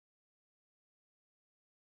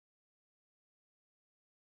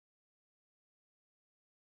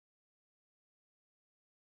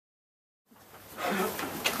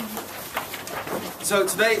So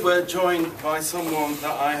today we're joined by someone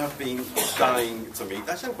that I have been dying to meet.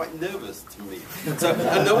 Actually, I'm quite nervous to meet. So,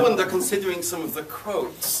 and no wonder, considering some of the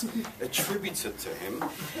quotes attributed to him.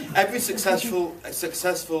 Every successful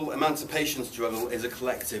emancipation struggle is a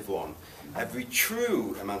collective one. Every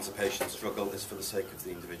true emancipation struggle is for the sake of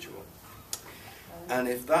the individual. And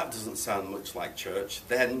if that doesn't sound much like church,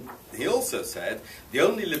 then he also said, the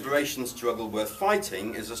only liberation struggle worth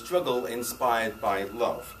fighting is a struggle inspired by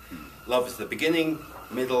love. Love is the beginning,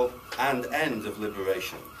 middle, and end of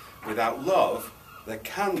liberation. Without love, there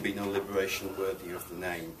can be no liberation worthy of the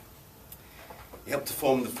name. He helped to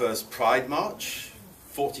form the first Pride March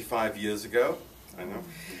 45 years ago, I know,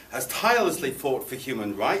 has tirelessly fought for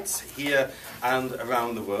human rights here and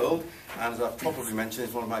around the world, and as I've probably mentioned,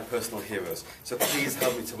 is one of my personal heroes. So please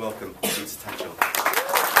help me to welcome Peter Tatchell.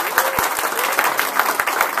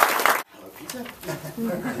 Hello, Peter.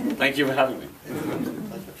 Thank you for having me.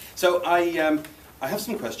 So I have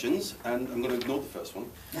some questions, and I'm going to ignore the first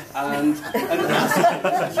one, and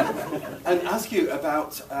ask you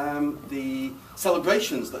about the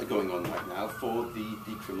celebrations that are going on right now for the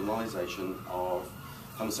decriminalisation of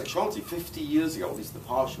homosexuality. 50 years ago, at least the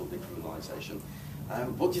partial decriminalisation.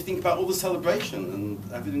 What do you think about all the celebration and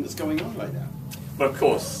everything that's going on right now? Well, of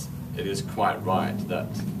course, it is quite right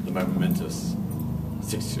that the momentous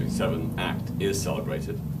 67 Act is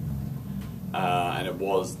celebrated. And it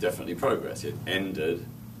was definitely progress. It ended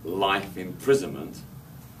life imprisonment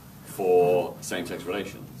for same-sex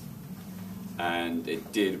relations. And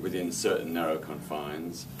it did, within certain narrow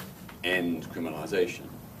confines, end criminalisation.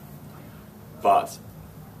 But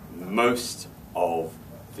most of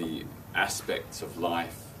the aspects of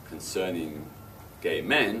life concerning gay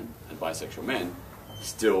men and bisexual men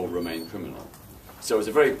still remain criminal. So it was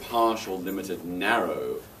a very partial, limited,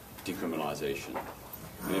 narrow decriminalisation.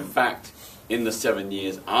 And in fact, in the 7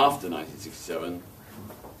 years after 1967,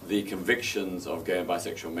 the convictions of gay and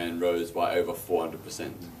bisexual men rose by over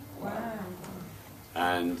 400%. Wow.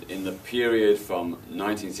 And in the period from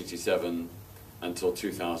 1967 until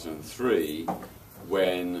 2003,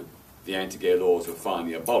 when the anti-gay laws were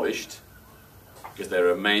finally abolished, because they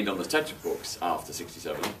remained on the statute books after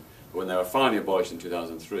 67, but when they were finally abolished in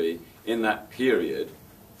 2003, in that period,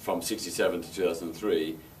 from 67 to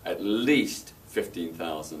 2003, at least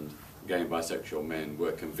 15,000 gay and bisexual men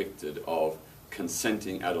were convicted of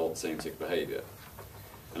consenting adult same-sex behaviour.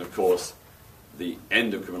 And of course, the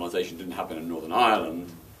end of criminalisation didn't happen in Northern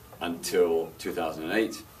Ireland until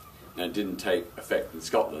 2008, and it didn't take effect in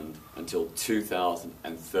Scotland until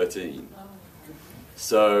 2013.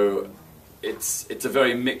 So it's a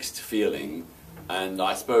very mixed feeling, and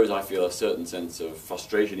I suppose I feel a certain sense of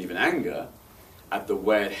frustration, even anger, at the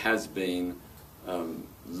way it has been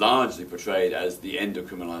largely portrayed as the end of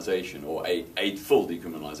criminalisation, or a full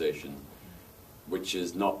decriminalisation, which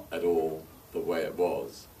is not at all the way it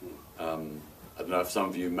was. I don't know if some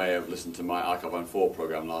of you may have listened to my Archive on 4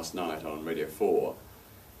 programme last night on Radio 4.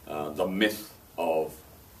 The myth of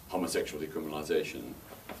homosexual decriminalisation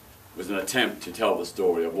was an attempt to tell the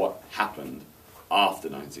story of what happened after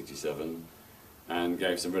 1967, and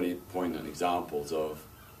gave some really poignant examples of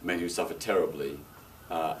men who suffered terribly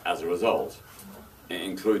as a result,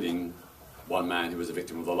 including one man who was a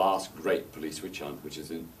victim of the last great police witch hunt, which is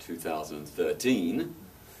in 2013,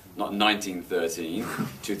 not 1913,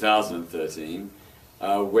 2013,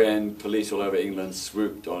 when police all over England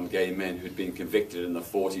swooped on gay men who'd been convicted in the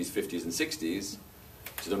 40s, 50s and 60s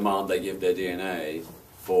to demand they give their DNA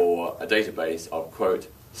for a database of, quote,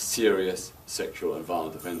 serious sexual and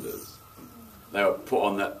violent offenders. They were put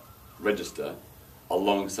on that register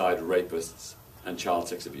alongside rapists and child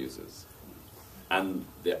sex abusers. And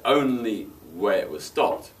the only way it was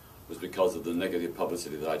stopped was because of the negative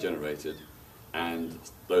publicity that I generated and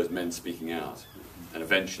those men speaking out. And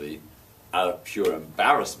eventually, out of pure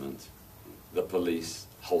embarrassment, the police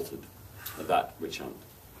halted that witch hunt.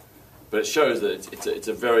 But it shows that it's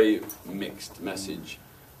a very mixed message,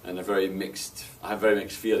 and I have very mixed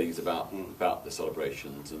feelings about the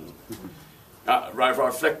celebrations. And right, if I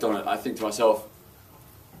reflect on it, I think to myself,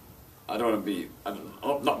 I'm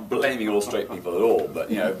not blaming all straight people at all, but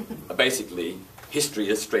basically, history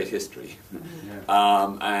is straight history.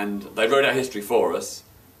 And they wrote our history for us,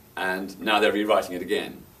 and now they're rewriting it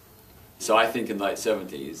again. So I think in the late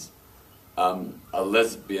 70s, a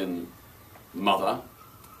lesbian mother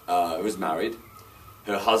who was married,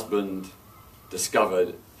 her husband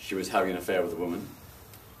discovered she was having an affair with a woman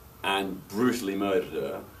and brutally murdered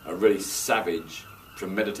her, a really savage,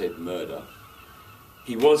 premeditated murder.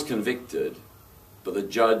 He was convicted, but the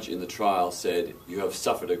judge in the trial said, you have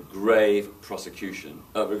suffered a grave provocation,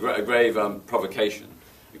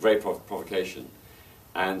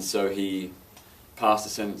 And so he passed a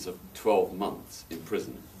sentence of 12 months in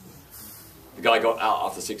prison. The guy got out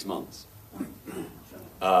after 6 months.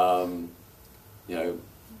 You know,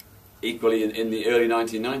 equally in the early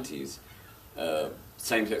 1990s,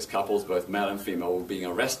 same-sex couples, both male and female, were being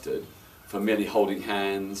arrested for merely holding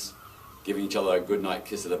hands, giving each other a goodnight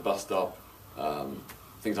kiss at a bus stop,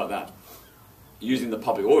 things like that. Using the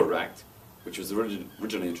Public Order Act, which was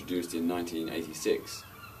originally introduced in 1986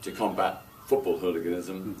 to combat football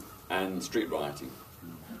hooliganism and street rioting.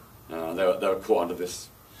 They were caught under this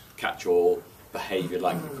catch-all behaviour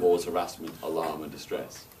likely to cause harassment, alarm and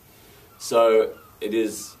distress. So there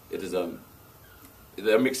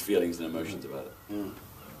are mixed feelings and emotions about it. Mm.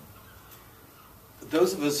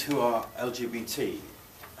 Those of us who are LGBT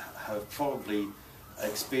have probably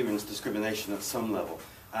experienced discrimination at some level.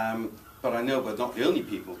 But I know we're not the only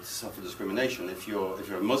people to suffer discrimination. If you're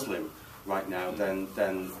a Muslim right now, then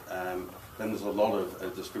there's a lot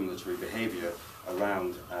of discriminatory behaviour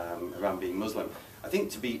around being Muslim. I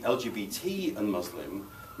think to be LGBT and Muslim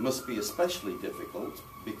must be especially difficult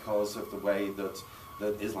because of the way that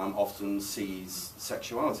Islam often sees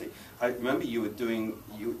sexuality. I remember you had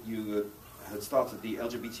started the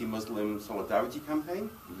LGBT Muslim Solidarity campaign.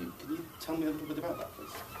 Mm-hmm. Can you tell me a little bit about that,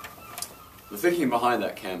 please? The thinking behind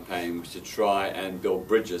that campaign was to try and build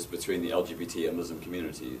bridges between the LGBT and Muslim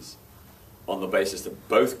communities on the basis that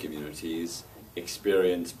both communities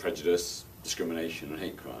experience prejudice, discrimination and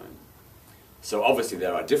hate crime. So obviously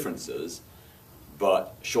there are differences,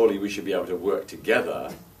 but surely we should be able to work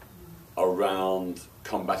together around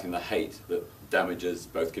combating the hate that damages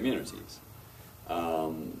both communities.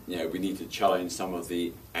 You know, we need to challenge some of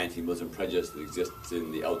the anti-Muslim prejudice that exists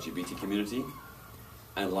in the LGBT community,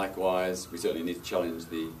 and likewise we certainly need to challenge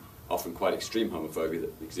the often quite extreme homophobia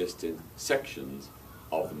that exists in sections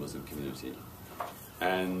of the Muslim community.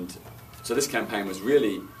 And so this campaign was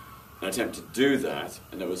really an attempt to do that,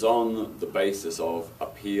 and it was on the basis of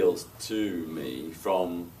appeals to me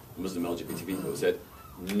from Muslim LGBT people who said,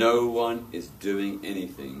 no one is doing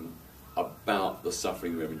anything about the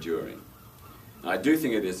suffering we're enduring. And I do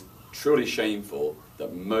think it is truly shameful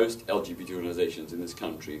that most LGBT organisations in this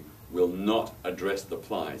country will not address the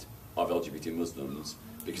plight of LGBT Muslims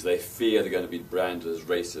because they fear they're going to be branded as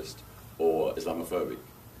racist or Islamophobic.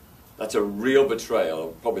 That's a real betrayal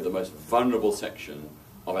of probably the most vulnerable section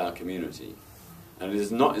of our community. And it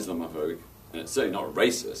is not Islamophobic, and it's certainly not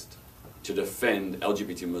racist, to defend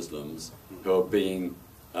LGBT Muslims who are being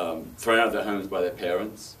thrown out of their homes by their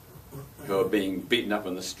parents, who are being beaten up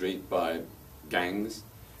on the street by gangs,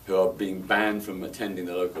 who are being banned from attending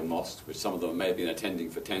the local mosque, which some of them may have been attending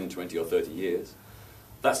for 10, 20 or 30 years.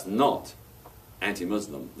 That's not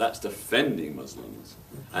anti-Muslim, that's defending Muslims.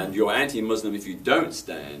 And you're anti-Muslim if you don't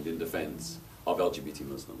stand in defense of LGBT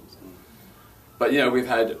Muslims. But you know, we've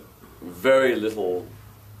had very little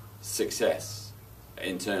success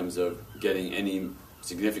in terms of getting any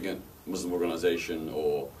significant Muslim organization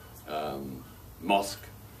or mosque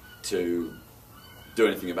to do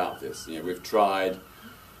anything about this. You know, we've tried,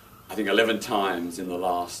 I think, 11 times in the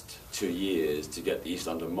last 2 years to get the East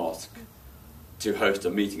London Mosque to host a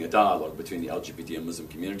meeting, a dialogue between the LGBT and Muslim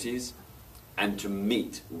communities, and to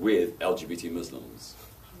meet with LGBT Muslims.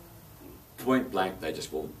 Point blank, they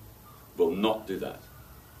just will not do that.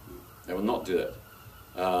 They will not do that.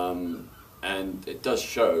 And it does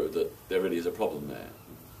show that there really is a problem there.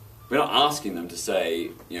 We're not asking them to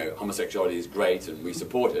say, you know, homosexuality is great and we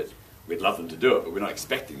support it. We'd love them to do it, but we're not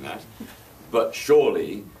expecting that. But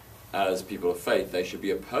surely, as people of faith, they should be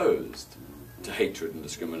opposed to hatred and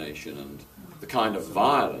discrimination and the kind of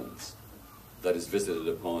violence that is visited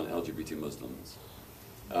upon LGBT Muslims.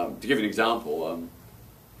 To give you an example,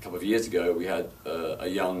 a couple of years ago we had a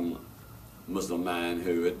young Muslim man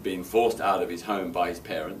who had been forced out of his home by his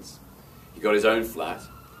parents. He got his own flat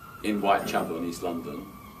in Whitechapel in East London,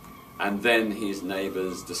 and then his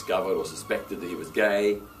neighbours discovered or suspected that he was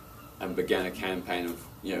gay and began a campaign of,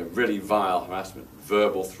 you know, really vile harassment,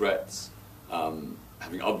 verbal threats,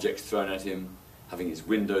 having objects thrown at him, having his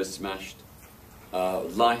windows smashed.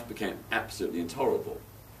 Life became absolutely intolerable.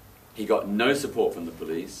 He got no support from the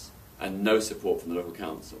police and no support from the local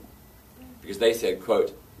council because they said,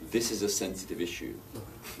 quote, "This is a sensitive issue.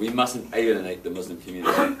 We mustn't alienate the Muslim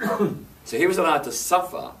community." So he was allowed to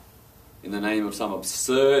suffer in the name of some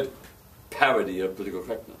absurd parody of political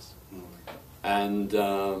correctness. And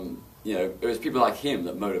you know, it was people like him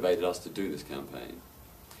that motivated us to do this campaign.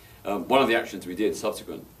 One of the actions we did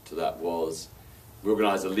subsequent to that was we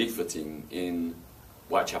organised a leafleting in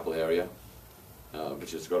Whitechapel area,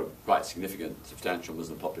 which has got a quite significant, substantial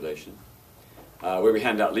Muslim population, where we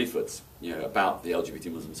hand out leaflets, you know, about the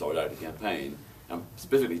LGBT Muslim Solidarity campaign and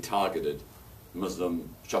specifically targeted Muslim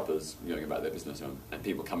shoppers going about their business and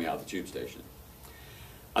people coming out of the tube station.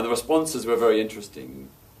 And the responses were very interesting.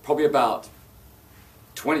 Probably about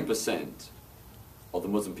 20% of the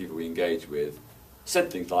Muslim people we engaged with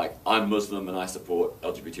said things like, I'm Muslim and I support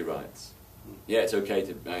LGBT rights. Yeah, it's okay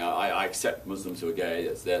to, I accept Muslims who are gay,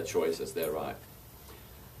 it's their choice, it's their right.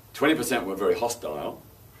 20% were very hostile.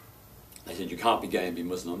 They said, you can't be gay and be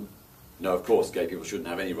Muslim. No, of course, gay people shouldn't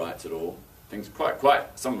have any rights at all. Things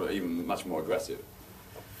quite, some were even much more aggressive.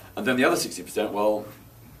 And then the other 60%, well,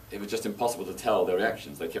 it was just impossible to tell their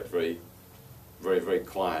reactions. They kept very, very, very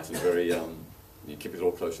quiet and very, you keep it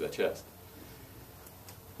all close to their chest.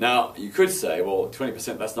 Now, you could say, well,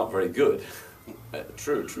 20%, that's not very good.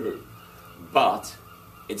 True, true. But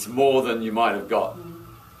it's more than you might have got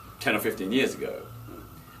 10 or 15 years ago.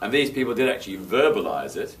 And these people did actually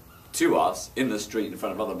verbalize it to us in the street in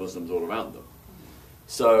front of other Muslims all around them.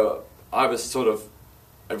 So I was sort of,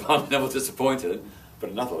 at one level disappointed, but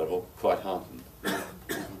at another level quite heartened.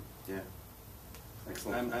 Yeah,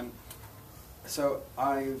 excellent. So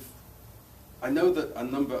I know that a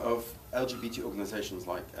number of LGBT organisations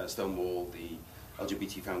like Stonewall, the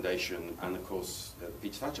LGBT Foundation, and of course the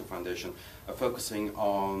Peter Tatchell Foundation are focusing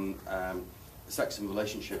on sex and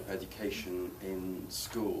relationship education in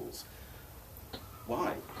schools.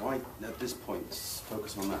 Why? Why at this point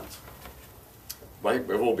focus on that? Well,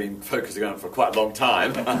 we've all been focusing on it for quite a long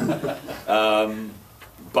time.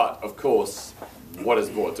 But of course, what has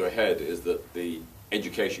brought to a head is that the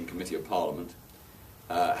Education Committee of Parliament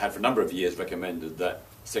had for a number of years recommended that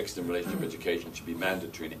sex and relationship education should be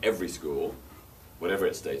mandatory in every school, whatever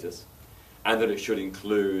its status, and that it should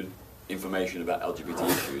include information about LGBT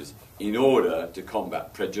issues in order to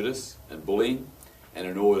combat prejudice and bullying, and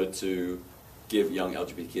in order to give young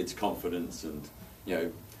LGBT kids confidence and,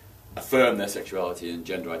 affirm their sexuality and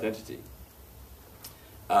gender identity.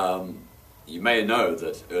 You may know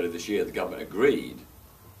that earlier this year the government agreed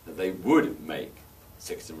that they would make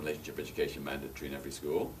sex and relationship education mandatory in every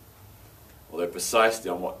school, although precisely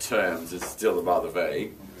on what terms is still rather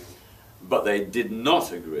vague. But they did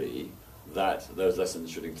not agree that those lessons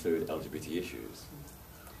should include LGBT issues.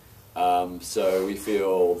 So we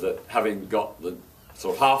feel that having got the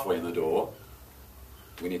sort of halfway in the door,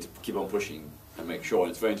 we need to keep on pushing and make sure.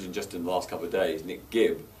 And it's very interesting, just in the last couple of days, Nick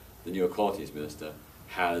Gibb, the new Equalities Minister,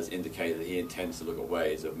 has indicated that he intends to look at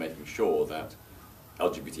ways of making sure that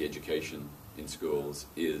LGBT education in schools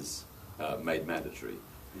is made mandatory.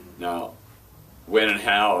 Now, when and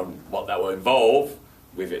how and what that will involve,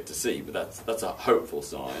 we've yet to see, but that's a hopeful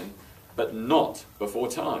sign, but not before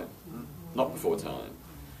time. Not before time.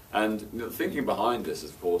 And the thinking behind this,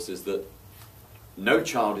 of course, is that no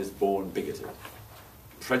child is born bigoted.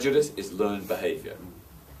 Prejudice is learned behaviour.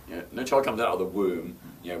 No child comes out of the womb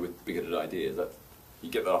with bigoted ideas.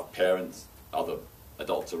 You get that off parents, other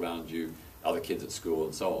adults around you, other kids at school,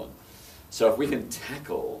 and so on. So if we can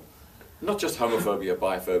tackle not just homophobia,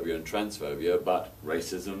 biphobia, and transphobia, but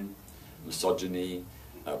racism, misogyny,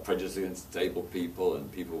 prejudice against disabled people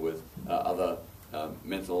and people with other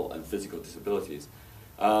mental and physical disabilities,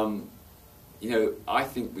 I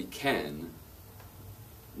think we can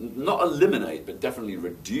not eliminate, but definitely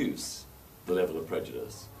reduce the level of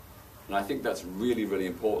prejudice. And I think that's really, really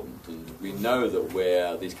important. And we know that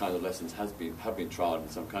where these kinds of lessons have been trialled in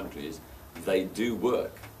some countries, they do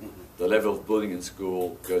work. The level of bullying in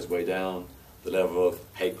school goes way down. The level of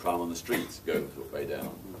hate crime on the streets goes way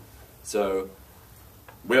down. So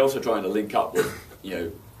we're also trying to link up with,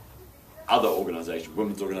 other organisations,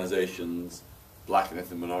 women's organisations, black and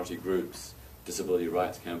ethnic minority groups, disability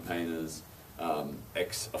rights campaigners,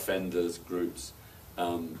 ex-offenders groups,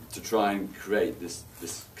 to try and create this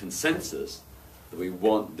consensus that we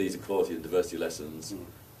want these equality and diversity lessons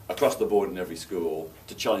across the board in every school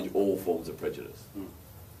to challenge all forms of prejudice.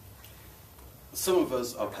 Some of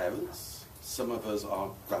us are parents, some of us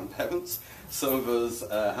are grandparents, some of us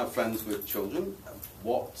have friends with children.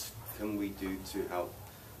 What can we do to help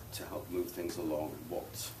move things along?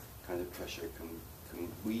 What kind of pressure can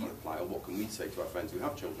we apply, or what can we say to our friends who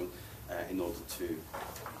have children in order to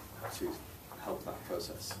help that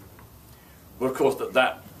process? Well, of course,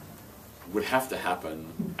 that would have to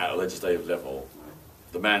happen at a legislative level.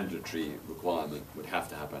 The mandatory requirement would have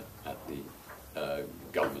to happen at the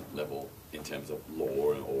government level in terms of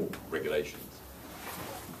law or regulations.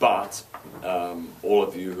 But all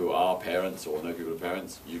of you who are parents or know people who are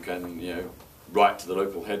parents, you can write to the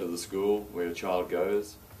local head of the school where your child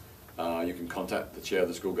goes. You can contact the chair of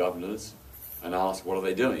the school governors and ask what are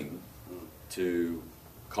they doing to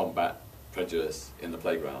combat prejudice in the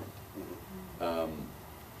playground.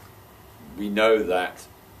 We know that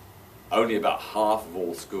only about half of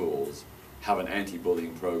all schools have an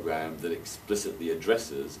anti-bullying program that explicitly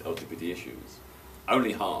addresses LGBT issues.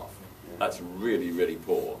 Only half. That's really, really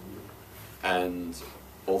poor. And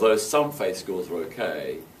although some faith schools are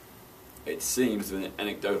okay, it seems with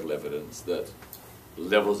anecdotal evidence that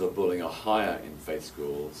levels of bullying are higher in faith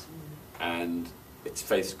schools, and it's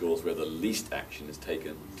faith schools where the least action is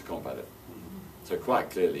taken to combat it. So quite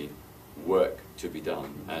clearly, work to be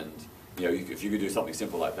done. And you know, if you could do something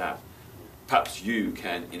simple like that, perhaps you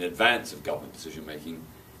can, in advance of government decision making,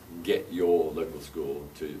 get your local school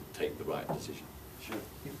to take the right decision. Sure.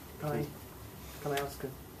 Can I ask a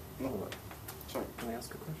Sorry. Can I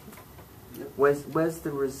ask a question? Yep. Where's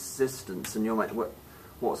the resistance in your mind?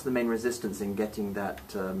 What's the main resistance in getting that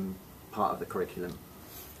part of the curriculum?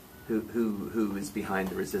 Who is behind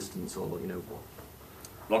the resistance, or you know?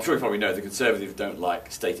 Well, I'm sure you probably know the Conservatives don't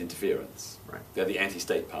like state interference. Right. They're the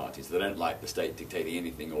anti-state party, so they don't like the state dictating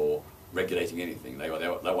anything or regulating anything. They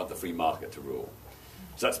want the free market to rule.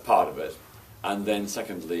 So that's part of it. And then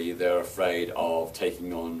secondly, they're afraid of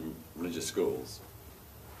taking on religious schools.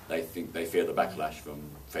 They fear the backlash from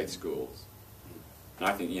faith schools. And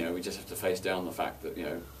I think, you know, we just have to face down the fact that, you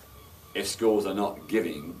know, if schools are not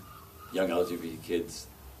giving young LGBT kids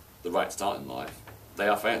the right start in life, they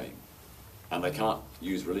are failing. And they can't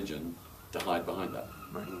use religion to hide behind that.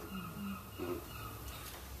 Right.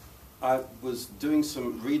 I was doing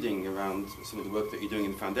some reading around some of the work that you're doing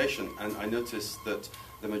in the foundation, and I noticed that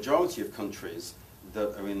the majority of countries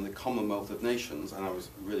that are in the Commonwealth of Nations, and I was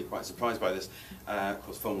really quite surprised by this, of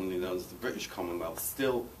course formerly known as the British Commonwealth,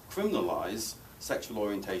 still criminalise sexual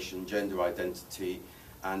orientation, gender identity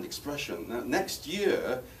and expression. Now, next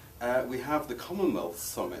year we have the Commonwealth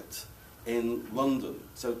Summit in London.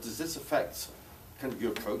 So does this affect kind of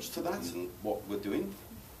your approach to that and what we're doing?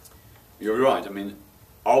 You're right. I mean,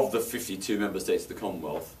 of the 52 member states of the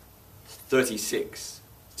Commonwealth, 36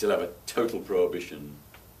 still have a total prohibition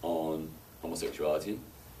on homosexuality.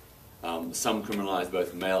 Some criminalise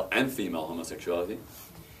both male and female homosexuality.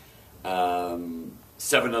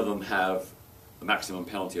 7 of them have a maximum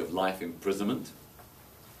penalty of life imprisonment.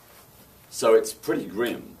 So it's pretty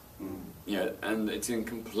grim, you know, and it's in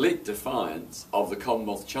complete defiance of the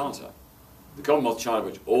Commonwealth Charter. The Commonwealth Charter,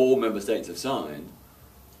 which all member states have signed,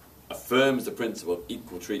 affirms the principle of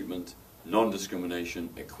equal treatment, non-discrimination,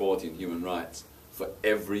 equality and human rights for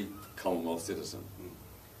every Commonwealth citizen.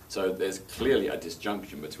 So there's clearly a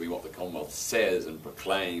disjunction between what the Commonwealth says and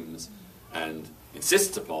proclaims and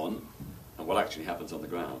insists upon and what actually happens on the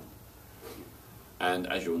ground. And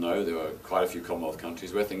as you'll know, there are quite a few Commonwealth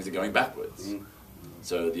countries where things are going backwards.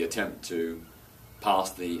 So the attempt to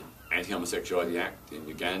pass the Anti-Homosexuality Act in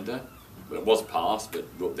Uganda, well, it was passed,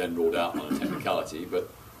 but then ruled out on a technicality,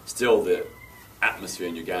 but still the atmosphere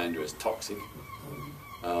in Uganda is toxic.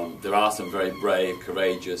 There are some very brave,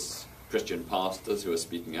 courageous Christian pastors who are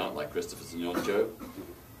speaking out, like Christopher Signonjo,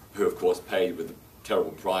 who of course paid with the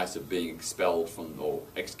terrible price of being expelled from, or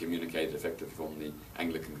excommunicated effectively from the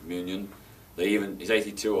Anglican Communion. They even, he's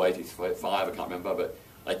 82 or 85, I can't remember, but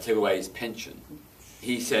they took away his pension.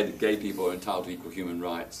 He said gay people are entitled to equal human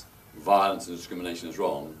rights, violence and discrimination is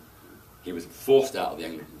wrong. He was forced out of the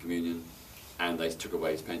Anglican Communion and they took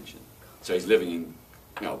away his pension. So he's living in,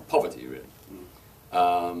 you know, poverty really.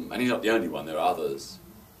 And he's not the only one, there are others,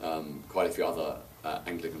 quite a few other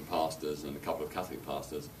Anglican pastors and a couple of Catholic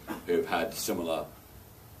pastors who have had similar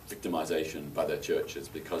victimization by their churches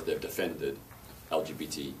because they've defended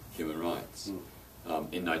LGBT human rights.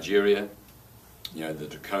 In Nigeria, you know, the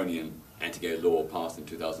draconian anti-gay law passed in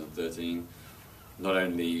 2013 not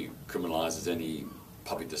only criminalizes any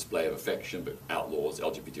public display of affection, but outlaws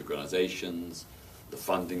LGBT organizations, the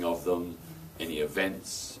funding of them, any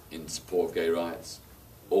events in support of gay rights,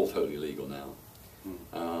 all totally legal now.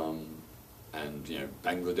 And, you know,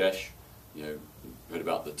 Bangladesh, you know, heard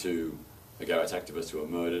about the 2 gay rights activists who were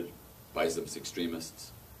murdered by Islamist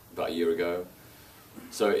extremists about a year ago.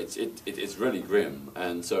 So it's really grim,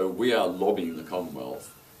 and so we are lobbying the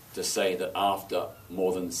Commonwealth to say that after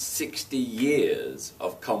more than 60 years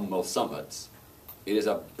of Commonwealth summits, it is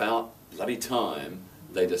about bloody time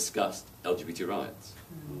they discussed LGBT rights.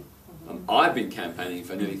 I've been campaigning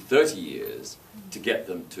for nearly 30 years to get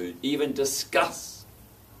them to even discuss,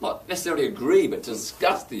 not necessarily agree, but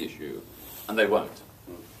discuss the issue, and they won't.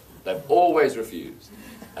 They've always refused.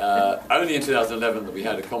 Only in 2011 that we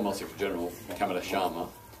had a Commonwealth Secretary General, Kamala Sharma,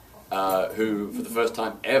 who for the first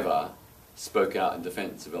time ever spoke out in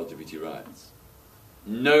defence of LGBT rights.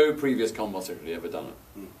 No previous Commonwealth Secretary ever done it.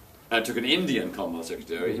 And it took an Indian Commonwealth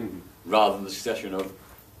Secretary rather than the succession of,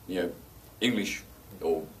 you know, English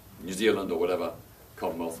or New Zealand or whatever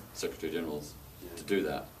Commonwealth Secretary Generals to do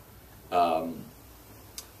that.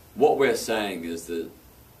 What we're saying is that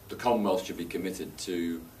the Commonwealth should be committed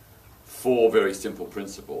to 4 very simple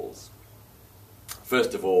principles.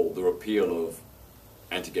 First of all, the repeal of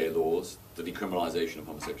anti-gay laws, the decriminalisation of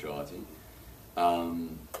homosexuality.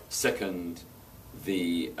 Second,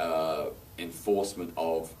 the enforcement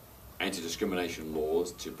of anti-discrimination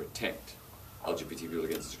laws to protect LGBT people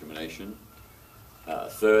against discrimination.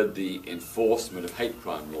 Third, the enforcement of hate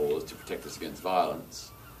crime laws to protect us against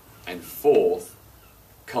violence. And fourth,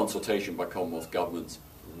 consultation by Commonwealth governments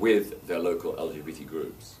with their local LGBT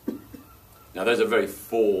groups. Now, those are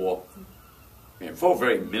 4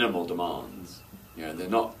 very minimal demands. They're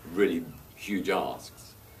not really huge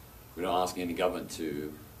asks. We're not asking any government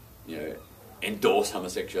to, endorse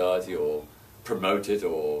homosexuality or promote it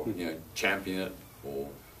or, champion it or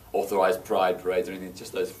authorise pride parades or anything.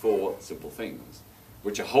 Just those 4 simple things,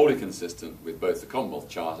 which are wholly consistent with both the Commonwealth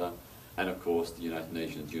Charter and, of course, the United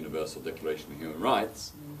Nations Universal Declaration of Human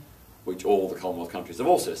Rights, which all the Commonwealth countries have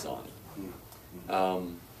also signed.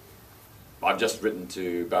 I've just written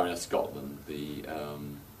to Baroness Scotland, the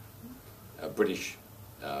British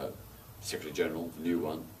Secretary General, the new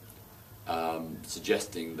one,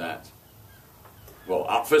 suggesting that,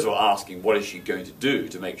 well, first of all asking what is she going to do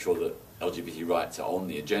to make sure that LGBT rights are on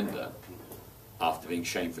the agenda after being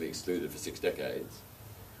shamefully excluded for 6 decades.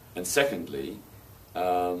 And secondly,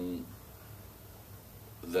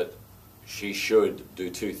 that she should do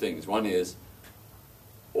 2 things. One is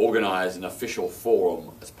organise an official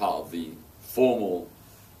forum as part of the formal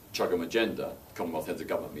CHOGM agenda, Commonwealth Heads of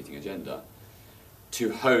Government meeting agenda,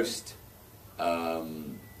 to host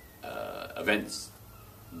events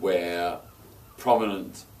where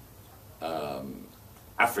prominent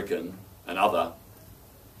African and other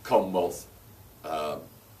Commonwealth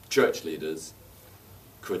church leaders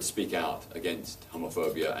could speak out against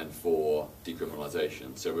homophobia and for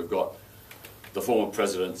decriminalisation. So we've got the former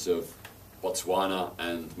presidents of Botswana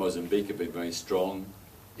and Mozambique have been very strong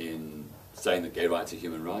in saying that gay rights are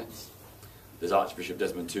human rights. There's Archbishop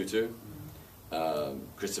Desmond Tutu,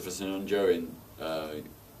 Christopher Sinonjo in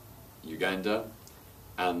Uganda,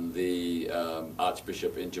 and the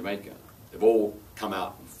Archbishop in Jamaica. They've all come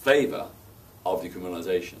out in favour of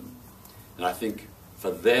decriminalisation. And I think for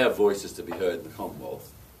their voices to be heard in the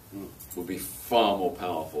Commonwealth will be far more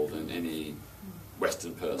powerful than any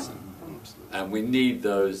Western person. And we need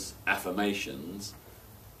those affirmations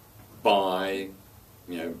by,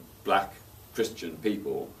 black Christian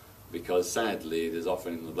people, because sadly there's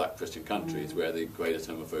often in the black Christian countries where the greatest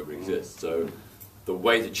homophobia exists. So the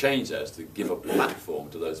way to change that is to give a platform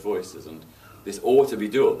to those voices, and this ought to be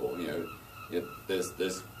doable.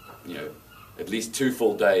 There's at least 2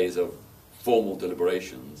 full days of formal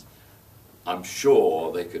deliberations. I'm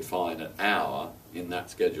sure they could find an hour in that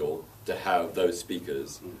schedule to have those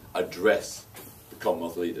speakers address the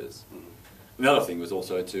Commonwealth leaders. Another thing was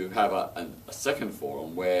also to have a second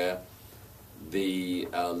forum where the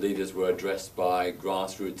leaders were addressed by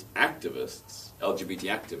grassroots activists, LGBT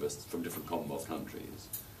activists from different Commonwealth countries.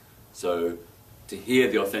 So to hear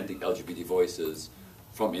the authentic LGBT voices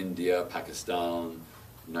from India, Pakistan,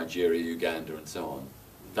 Nigeria, Uganda and so on,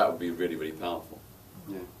 that would be really, really powerful.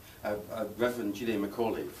 Yeah. Reverend Julian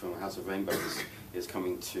Macaulay from House of Rainbows is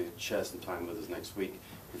coming to share some time with us next week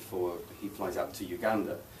before he flies out to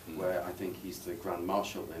Uganda, where I think he's the Grand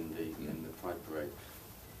Marshal in the Pride Parade.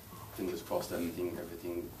 Fingers crossed,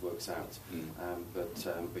 everything works out.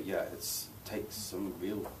 But yeah, it takes some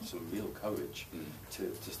real courage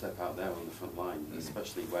to step out there on the front line,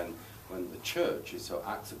 especially when the church is so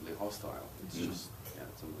actively hostile. It's just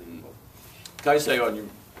it's unbelievable. Can I say on your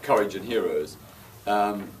courage and heroes?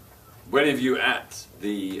 When of you at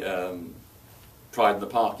the Pride in the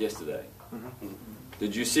Park yesterday?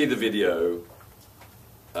 Did you see the video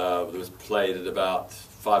that was played at about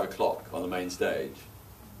 5 o'clock on the main stage?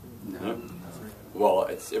 No? Well,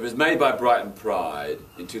 it was made by Brighton Pride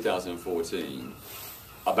in 2014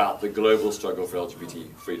 about the global struggle for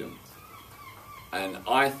LGBT freedom. And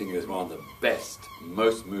I think it was one of the best,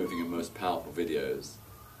 most moving and most powerful videos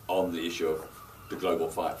on the issue of the global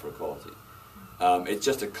fight for equality. It's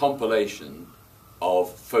just a compilation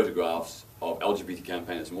of photographs of LGBT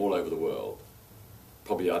campaigners from all over the world.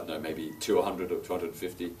 Probably, I don't know, maybe 200 or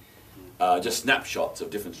 250. Just snapshots of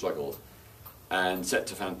different struggles. And set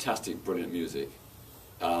to fantastic, brilliant music.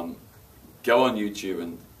 Go on YouTube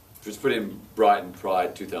and just put in Brighton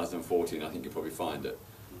Pride 2014, I think you'll probably find it.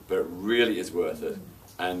 But it really is worth it.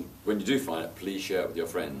 And when you do find it, please share it with your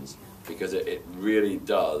friends, because it really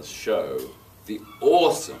does show the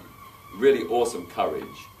awesome, really awesome courage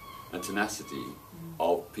and tenacity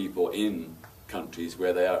of people in countries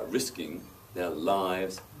where they are risking their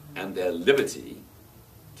lives and their liberty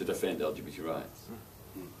to defend LGBT rights.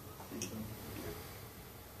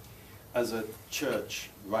 As a church,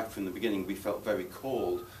 right from the beginning, we felt very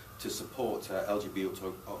called to support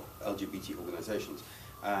LGBT organisations.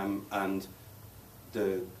 And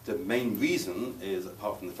the main reason is,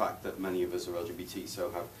 apart from the fact that many of us are LGBT,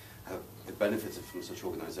 so have benefited from such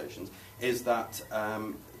organisations, is that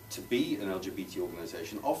to be an LGBT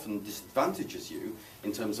organisation often disadvantages you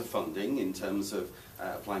in terms of funding, in terms of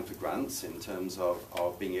applying for grants, in terms of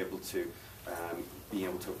being able to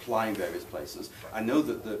apply in various places. I know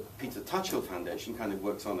that the Peter Tatchell Foundation kind of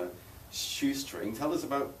works on a shoestring. Tell us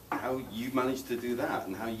about how you managed to do that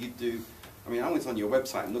and how you do. I mean, I went on your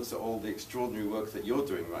website and looked at all the extraordinary work that you're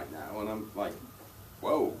doing right now, and I'm like,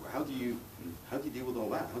 whoa, how do you deal with all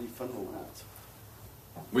that? How do you fund all that?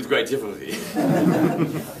 With great difficulty.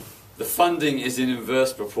 The funding is in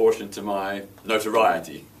inverse proportion to my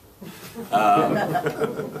notoriety.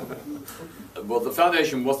 Well, the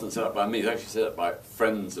foundation wasn't set up by me, it was actually set up by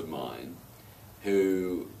friends of mine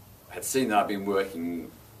who had seen that I've been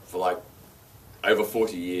working for like over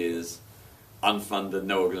 40 years, unfunded,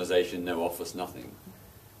 no organisation, no office, nothing.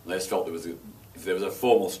 And they just felt if there was a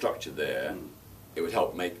formal structure there, it would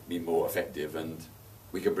help make me more effective and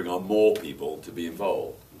we could bring on more people to be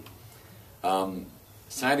involved.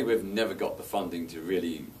 Sadly, we've never got the funding to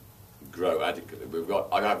really grow adequately.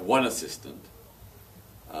 I have one assistant,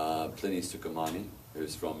 Pliny Sukamani,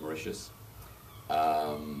 who's from Mauritius.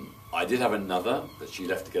 I did have another, but she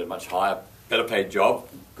left to get a much higher, better paid job.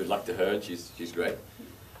 Good luck to her, and she's great.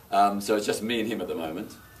 So it's just me and him at the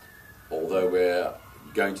moment, although we're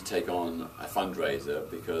going to take on a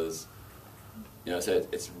fundraiser because, you know, so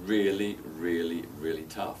it's really, really, really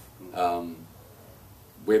tough.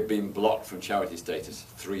 We've been blocked from charity status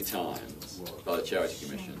 3 times by the Charity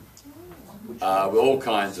Commission. With all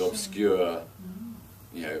kinds of obscure,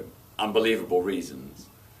 you know, unbelievable reasons.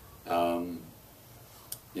 You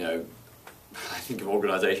know, I think of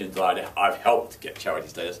organisations that I've helped get charity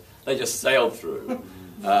status. They just sailed through.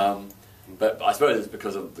 But I suppose it's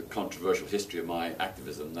because of the controversial history of my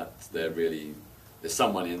activism that there's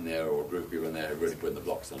someone in there or a group of people in there who really put the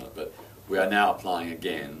blocks on it. But we are now applying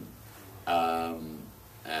again,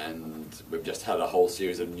 and we've just had a whole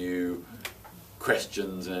series of new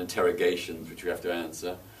questions and interrogations which we have to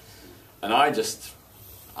answer. And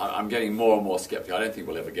I'm getting more and more sceptical. I don't think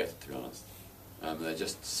we'll ever get it, to be honest. There's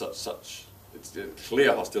just it's a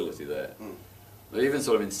clear hostility there. They even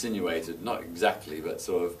sort of insinuated, not exactly, but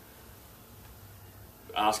sort of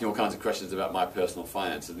asking all kinds of questions about my personal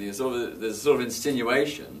finances. And there's a sort of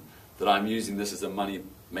insinuation that I'm using this as a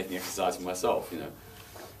money-making exercise for myself, you know.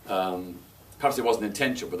 Perhaps it wasn't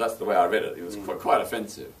intentional, but that's the way I read it. It was quite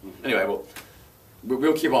offensive. Anyway, well,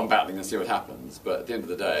 we'll keep on battling and see what happens. But at the end of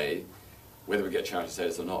the day, whether we get charity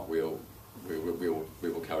status or not, we will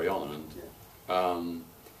carry on. And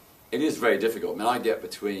it is very difficult. I mean, I get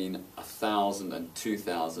between 1,000 and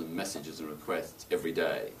 2,000 messages and requests every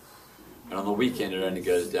day. And on the weekend, it only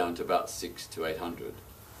goes down to about 600 to 800.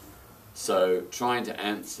 So trying to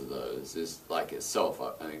answer those is like itself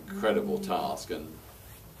an incredible task. And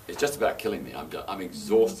it's just about killing me. I'm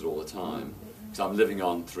exhausted all the time because I'm living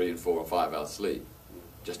on 3 and 4 and 5 hours sleep,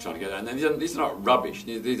 just trying to get. And then these are not rubbish.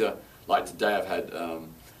 These are like today. I've had.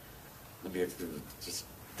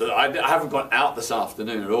 I haven't gone out this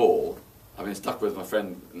afternoon at all. I've been stuck with my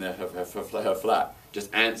friend in her flat, just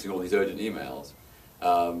answering all these urgent emails.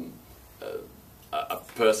 A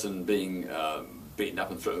person being beaten up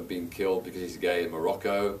and threatened of being killed because he's gay in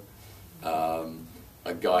Morocco. A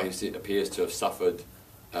guy who appears to have suffered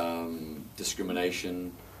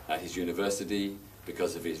discrimination at his university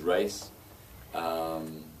because of his race.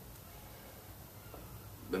 Then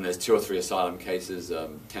there's 2 or 3 asylum cases,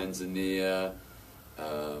 Tanzania,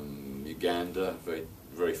 Uganda, very,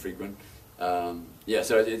 very frequent. Yeah,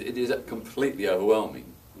 so it is completely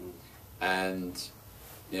overwhelming. And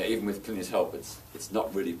you know, even with Plini's help, it's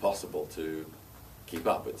not really possible to keep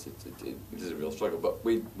up. It is a real struggle, but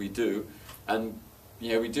we do. And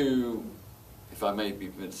you know, we do, if I may be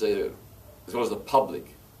permitted to say, as well as the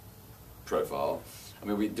public profile, I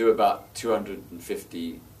mean, we do about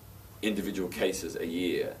 250 individual cases a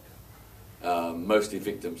year, mostly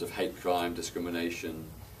victims of hate crime, discrimination,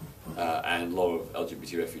 and a lot of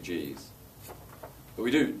LGBT refugees. But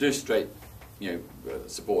we do straight, you know,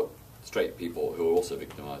 support straight people who are also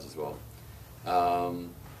victimised as well.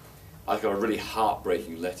 I got a really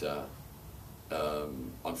heartbreaking letter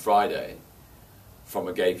on Friday from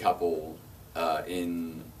a gay couple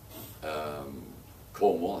in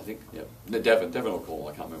Cornwall, I think. Yeah, no, Devon or Cornwall,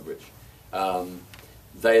 I can't remember which.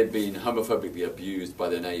 They had been homophobically abused by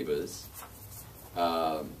their neighbours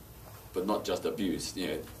but not just abuse,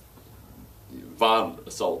 violent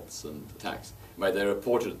assaults and attacks. Where they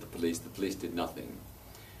reported it to the police did nothing.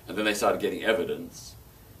 And then they started getting evidence,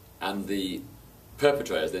 and the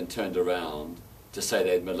perpetrators then turned around to say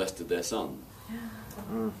they'd molested their son.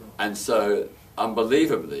 And so,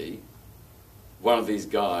 unbelievably, one of these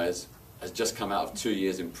guys has just come out of 2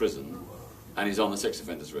 years in prison, and he's on the sex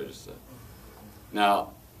offenders register.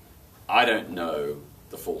 Now, I don't know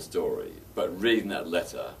the full story, but reading that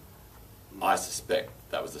letter, I suspect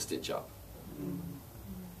that was the stitch-up.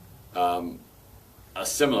 A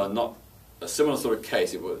similar sort of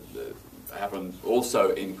case, it happened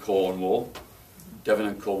also in Cornwall. Devon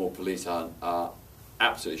and Cornwall police are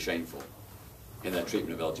absolutely shameful in their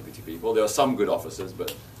treatment of LGBT people. There are some good officers,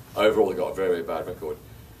 but overall they got a very, very bad record.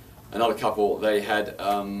 Another couple, they had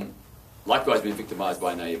likewise been victimised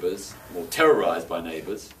by neighbours, or terrorised by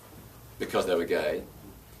neighbours, because they were gay.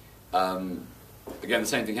 Again, the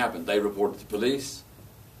same thing happened. They reported to police.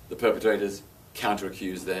 The perpetrators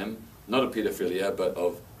counter-accused them, not of paedophilia, but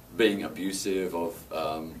of being abusive, of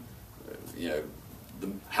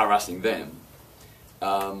harassing them.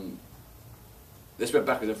 This went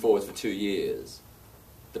backwards and forwards for 2 years.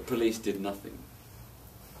 The police did nothing,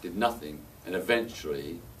 and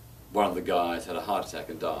eventually one of the guys had a heart attack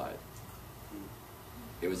and died.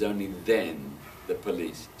 It was only then the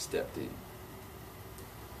police stepped in.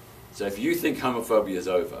 So if you think homophobia is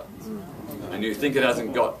over, and you think it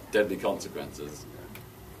hasn't got deadly consequences,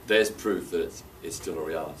 there's proof that it's still a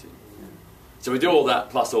reality. So we do all that,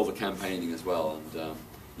 plus all the campaigning as well, and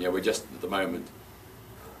we're just at the moment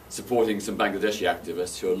supporting some Bangladeshi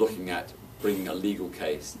activists who are looking at bringing a legal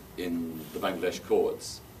case in the Bangladesh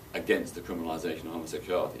courts against the criminalisation of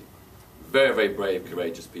homosexuality. Very, very brave,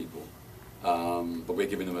 courageous people. But we're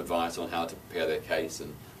giving them advice on how to prepare their case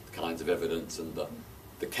and the kinds of evidence and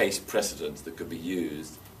the case precedents that could be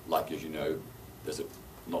used. Like, as you know, there's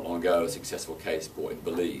not long ago a successful case brought in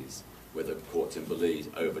Belize, where the courts in Belize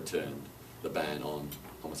overturned the ban on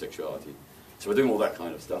homosexuality. So we're doing all that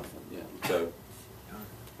kind of stuff. So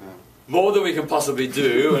more than we can possibly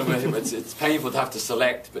do, and it's painful to have to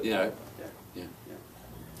select, but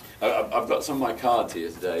I've got some of my cards here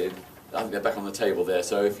today. I think they're back on the table there,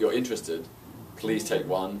 so if you're interested, please take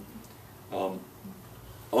one. On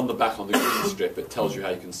the back on the green strip, it tells you how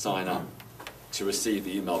you can sign up to receive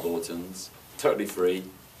the email bulletins, totally free.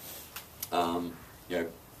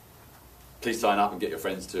 Please sign up and get your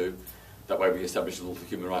friends too. That way we establish a little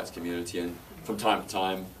human rights community, and from time to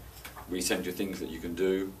time we send you things that you can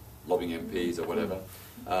do, lobbying MPs or whatever.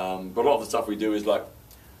 But a lot of the stuff we do is like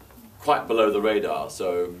quite below the radar.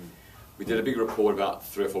 So we did a big report about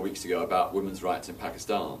 3 or 4 weeks ago about women's rights in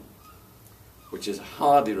Pakistan, which is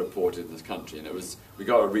hardly reported in this country. And we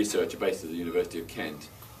got a researcher based at the University of Kent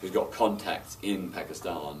who's got contacts in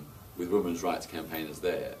Pakistan with women's rights campaigners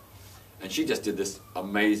there. And she just did this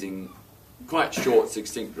amazing, quite short,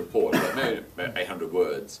 succinct report, maybe 800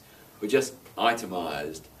 words, which just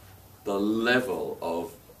itemised the level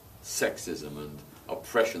of sexism and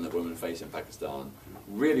oppression that women face in Pakistan.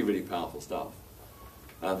 Really, really powerful stuff.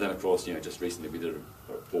 And then, of course, just recently we did a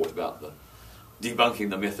report about debunking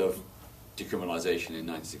the myth of decriminalisation in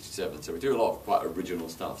 1967. So we do a lot of quite original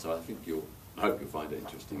stuff. So I hope you'll find it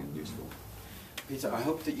interesting and useful. Peter, I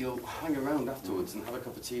hope that you'll hang around afterwards and have a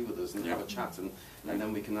cup of tea with us and have a chat, and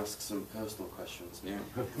then we can ask some personal questions. Yeah.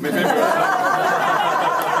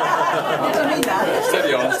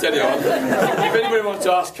 Steady on. If anybody wants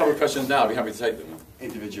to ask a couple of questions now, I'd be happy to take them.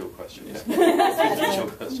 Individual questions. Yeah. Individual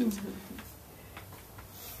questions.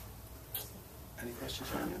 Any questions,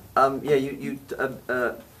 Rania? You at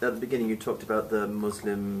the beginning you talked about the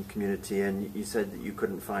Muslim community, and you said that you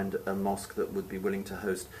couldn't find a mosque that would be willing to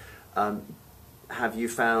host. Have you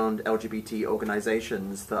found LGBT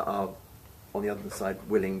organisations that are on the other side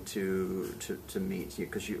willing to meet you?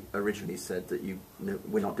 Because you originally said that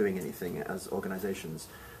we're not doing anything as organisations.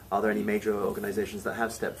 Are there any major organisations that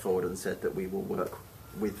have stepped forward and said that we will work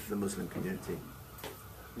with the Muslim community?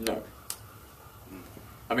 No.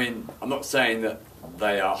 I mean, I'm not saying that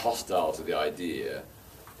they are hostile to the idea,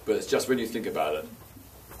 but it's just when you think about it,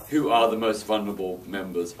 who are the most vulnerable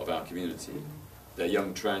members of our community? They're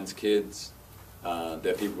young trans kids,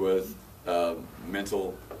 they're people with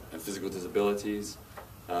mental and physical disabilities,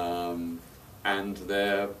 and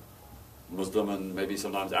they're Muslim and maybe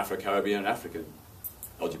sometimes Afro-Caribbean and African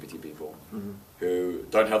LGBT people who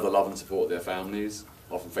don't have the love and support of their families,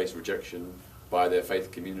 often face rejection by their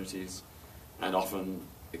faith communities, and often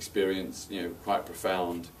experience quite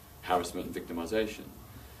profound harassment and victimization.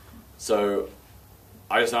 So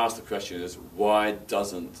I just ask the question is, why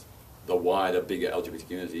doesn't the wider, bigger LGBT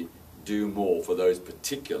community do more for those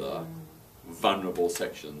particular vulnerable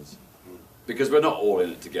sections, because we're not all in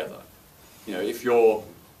it together. You know, if you're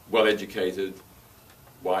well-educated,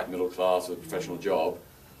 white, middle class, with a professional job,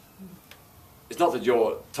 it's not that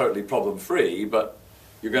you're totally problem-free, but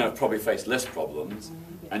you're going to probably face less problems,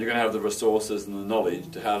 and you're going to have the resources and the knowledge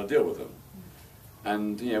to how to deal with them.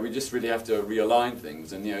 And you know, we just really have to realign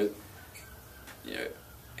things. And you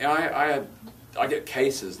know, I get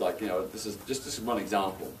cases like, you know, this is just one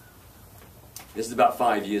example. This is about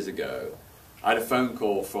 5 years ago. I had a phone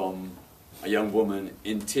call from a young woman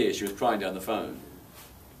in tears. She was crying down the phone,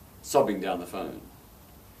 sobbing down the phone.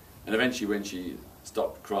 And eventually, when she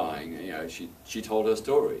stopped crying, you know, she told her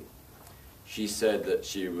story. She said that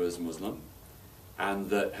she was Muslim, and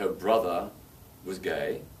that her brother was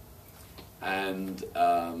gay, and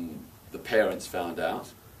the parents found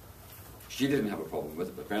out. She didn't have a problem with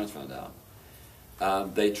it, but the parents found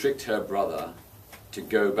out. They tricked her brother to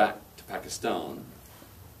go back to Pakistan,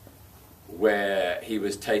 where he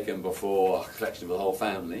was taken before a collection of the whole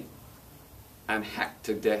family, and hacked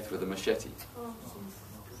to death with a machete.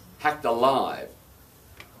 Hacked alive.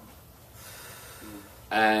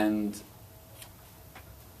 And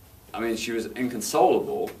I mean, she was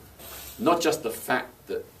inconsolable, not just the fact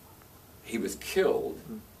that he was killed,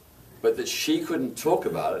 but that she couldn't talk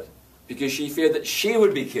about it because she feared that she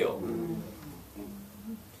would be killed.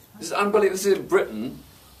 This is unbelievable. This is in Britain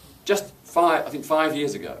just 5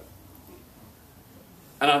 years ago.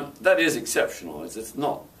 And that is exceptional. It's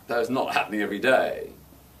not, that is not happening every day.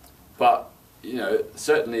 But, you know,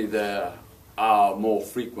 certainly there are more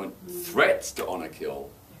frequent threats to honour kill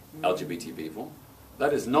LGBT people.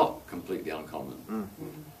 That is not completely uncommon.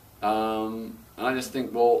 And I just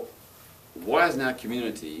think, well, why isn't our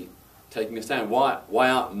community taking a stand? Why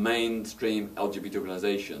aren't mainstream LGBT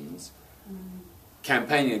organisations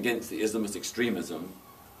campaigning against the Islamist extremism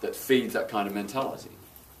that feeds that kind of mentality?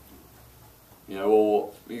 You know,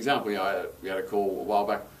 or for example, we had a call a while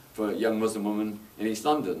back for a young Muslim woman in East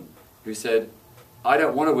London who said, I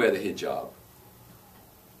don't want to wear the hijab,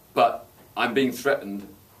 but I'm being threatened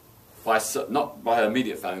by, not by her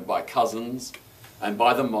immediate family, by cousins and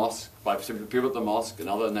by the mosque, by people at the mosque and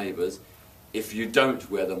other neighbours. If you don't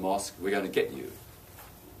wear the mosque, we're going to get you.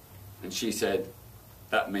 And she said,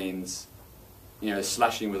 that means, you know,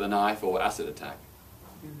 slashing with a knife or acid attack.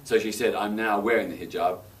 So she said, I'm now wearing the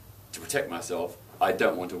hijab to protect myself. I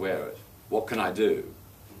don't want to wear it. What can I do?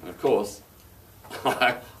 And of course,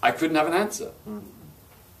 I couldn't have an answer.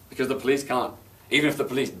 Because the police can't, even if the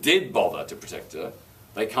police did bother to protect her,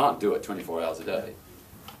 they can't do it 24 hours a day.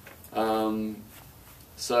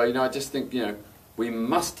 So, you know, I just think, you know, we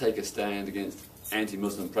must take a stand against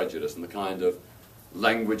anti-Muslim prejudice and the kind of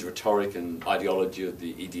language, rhetoric and ideology of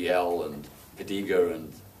the EDL and Padiga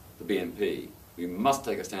and the BNP. We must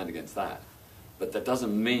take a stand against that. But that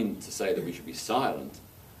doesn't mean to say that we should be silent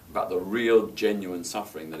about the real, genuine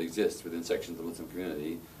suffering that exists within sections of the Muslim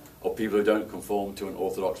community of people who don't conform to an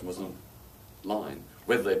orthodox Muslim line,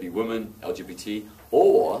 whether they be women, LGBT,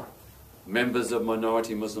 or members of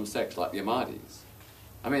minority Muslim sects like the Ahmadis.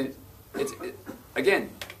 I mean, again,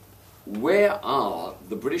 where are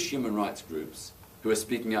the British human rights groups who are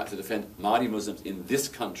speaking out to defend Ahmadi Muslims in this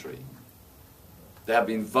country? There have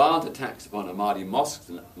been violent attacks upon Ahmadi mosques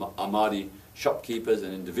and Ahmadi shopkeepers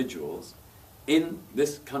and individuals in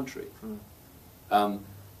this country. I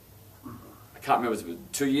can't remember, it was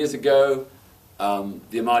 2 years ago,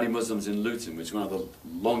 the Ahmadi Muslims in Luton, which is one of the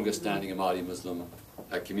longest standing Ahmadi Muslim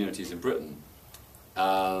communities in Britain,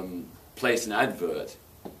 placed an advert,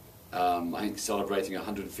 I think celebrating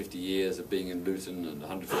 150 years of being in Luton and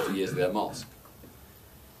 150 years of their mosque.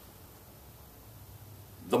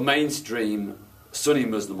 The mainstream Sunni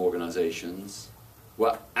Muslim organisations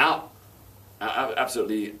were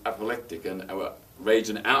absolutely apoplectic and raged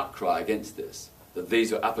an outcry against this, that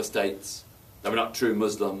these were apostates, they were not true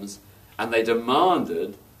Muslims, and they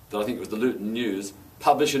demanded that, I think it was the Luton News,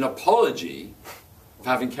 publish an apology for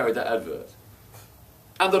having carried that advert.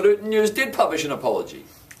 And the Luton News did publish an apology.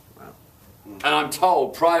 Wow. And I'm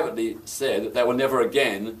told, privately said, that they will never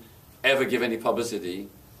again ever give any publicity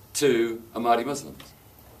to Ahmadi Muslims.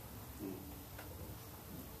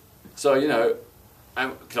 So, you know,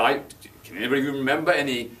 can anybody remember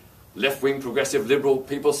any left-wing progressive liberal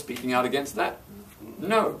people speaking out against that?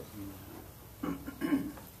 No.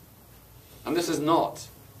 And this is not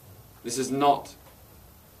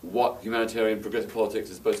what humanitarian progressive politics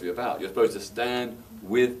is supposed to be about. You're supposed to stand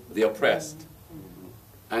with the oppressed.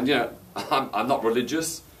 And, you know, I'm not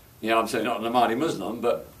religious, you know, I'm certainly not an Ahmadi Muslim,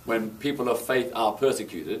 but when people of faith are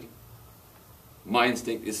persecuted, my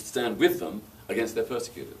instinct is to stand with them against their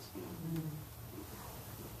persecutors.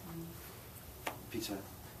 Peter.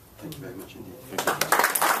 Thank you very much indeed.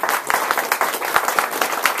 Thank you.